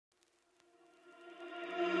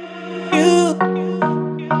got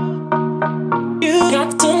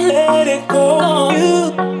to let it go.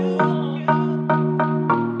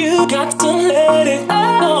 You got to let it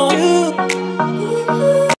go.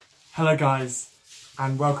 Hello guys,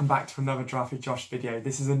 and welcome back to another Drafty Josh video.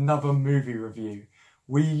 This is another movie review.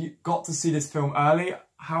 We got to see this film early.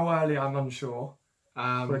 How early, I'm unsure.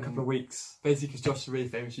 For a couple of weeks. Basically because Josh is a really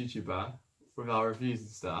famous YouTuber with our reviews and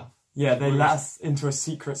stuff. Yeah, they let us into a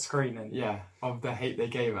secret screening. Yeah, of the hate they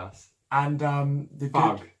gave us. And the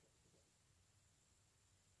Bug.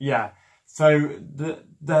 Yeah. So the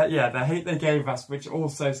hate they gave us, which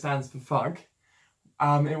also stands for Fug.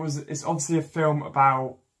 It's obviously a film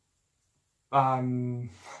about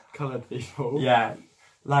coloured people. Yeah,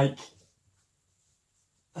 like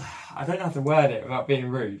I don't know how to word it without being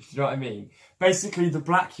rude. Do you know what I mean? Basically, the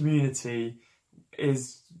black community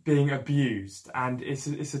is being abused, and it's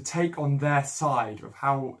a take on their side of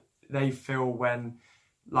how they feel when,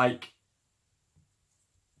 like,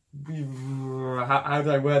 how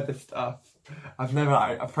do I word this stuff? I've never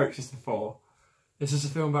approached this before. It's just a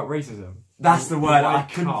film about racism. That's the word. I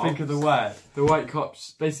couldn't think of the word. The white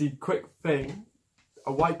cops, basically, quick thing.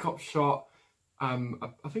 A white cop shot. I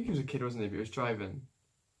think he was a kid, wasn't he? But he was driving.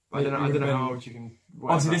 I don't know how old you can.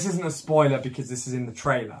 Whatever. Obviously, this isn't a spoiler because this is in the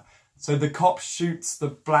trailer. So the cop shoots the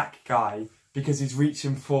black guy because he's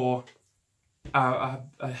reaching for.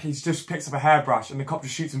 He just picks up a hairbrush and the cop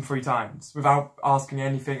just shoots him 3 times without asking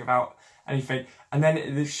anything about anything. And then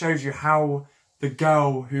it shows you how the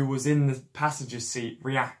girl who was in the passenger seat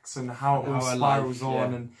reacts and how it all spirals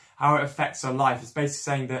on and how it affects her life. It's basically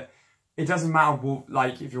saying that it doesn't matter what,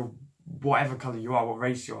 like, if you're whatever colour you are, what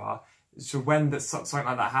race you are. So when something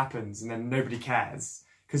like that happens and then nobody cares,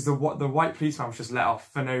 because the white policeman was just let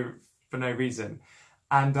off for no reason,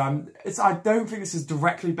 and I don't think this is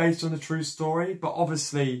directly based on a true story, but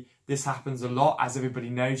obviously this happens a lot, as everybody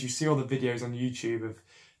knows. You see all the videos on YouTube of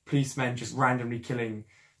policemen just randomly killing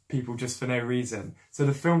people just for no reason. So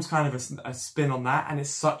the film's kind of a spin on that, and it's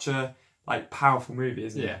such a powerful movie,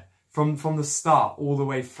 isn't it? From the start all the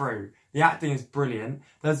way through. The acting is brilliant.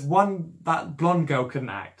 There's one, that blonde girl couldn't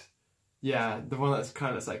act. Yeah, the one that's kind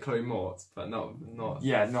of looks like Chloe Mort, but not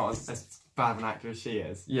as bad of an actor as she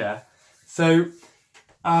is. Yeah. So,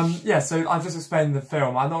 so I've just explained the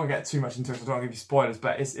film. I'm not going to get too much into it, so I don't want to give you spoilers,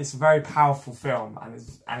 but it's a very powerful film, and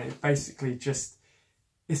it basically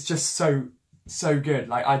it's just so good.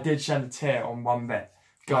 Like, I did shed a tear on one bit.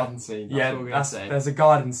 Garden scene. There's a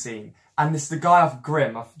garden scene, and it's the guy off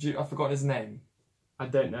Grimm. I've forgotten his name. I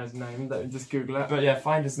don't know his name. Let me just Google it. But yeah,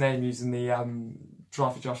 find his name using the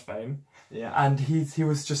Drafty Josh fame. Yeah. And he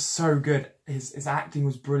was just so good. His acting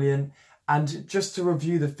was brilliant. And just to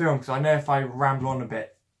review the film, because I know if I ramble on a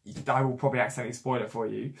bit, I will probably accidentally spoil it for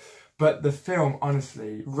you. But the film,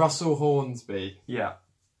 honestly... Russell Hornsby. Yeah.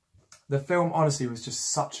 The film, honestly, was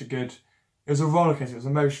just such a good... It was a rollercoaster. It was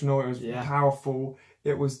emotional. It was powerful.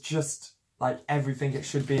 It was just like everything it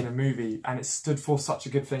should be in a movie. And it stood for such a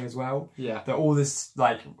good thing as well. Yeah. That all this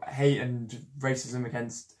hate and racism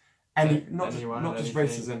against not just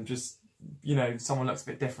racism, just, you know, someone looks a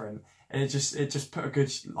bit different. And it just put a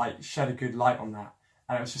good, shed a good light on that.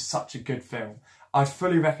 And it was just such a good film. I'd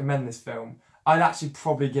fully recommend this film. I'd actually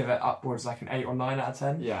probably give it upwards like an 8 or 9 out of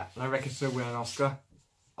 10. Yeah, and I reckon it'll win an Oscar.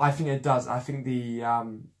 I think it does. I think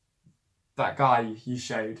that guy you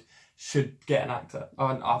showed should get an actor.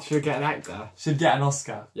 Should get an actor? Should get an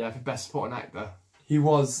Oscar. Yeah, for Best Supporting Actor. He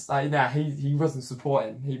was, he wasn't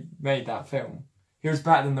supporting. He made that film. He was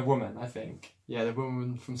better than the woman, I think. Yeah, the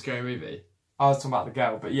woman from Scary Movie. I was talking about the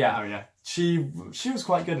girl, but yeah. Oh, yeah. She was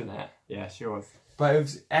quite good in it. Yeah, she was. But it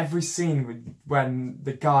was every scene when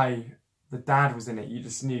the dad was in it, you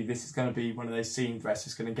just knew this is going to be one of those scenes where it's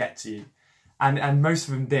just going to get to you. And most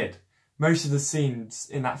of them did. Most of the scenes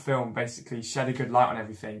in that film basically shed a good light on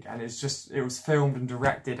everything. And it was filmed and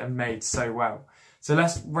directed and made so well. So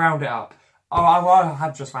let's round it up. Oh, I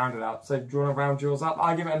had just rounded up. So do you want to round yours up?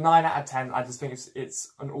 I give it a 9 out of 10. I just think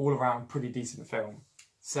it's an all-around pretty decent film.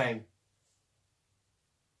 Same.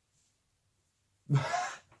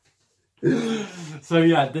 So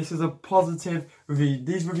yeah, this is a positive review.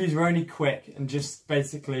 These reviews are only quick and just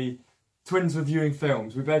basically twins reviewing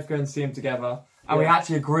films. We both go and see them together, and we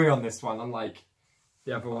actually agree on this one, unlike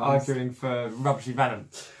the other ones. Arguing for Rubbishy Venom.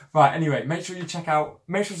 Right, anyway, make sure you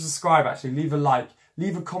make sure to subscribe actually, leave a like,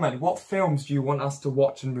 leave a comment. What films do you want us to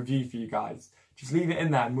watch and review for you guys? Just leave it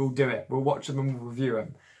in there and we'll do it. We'll watch them and we'll review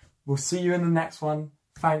them. We'll see you in the next one.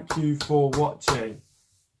 Thank you for watching.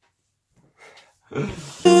 You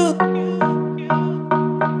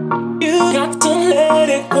got to let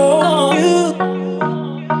it go.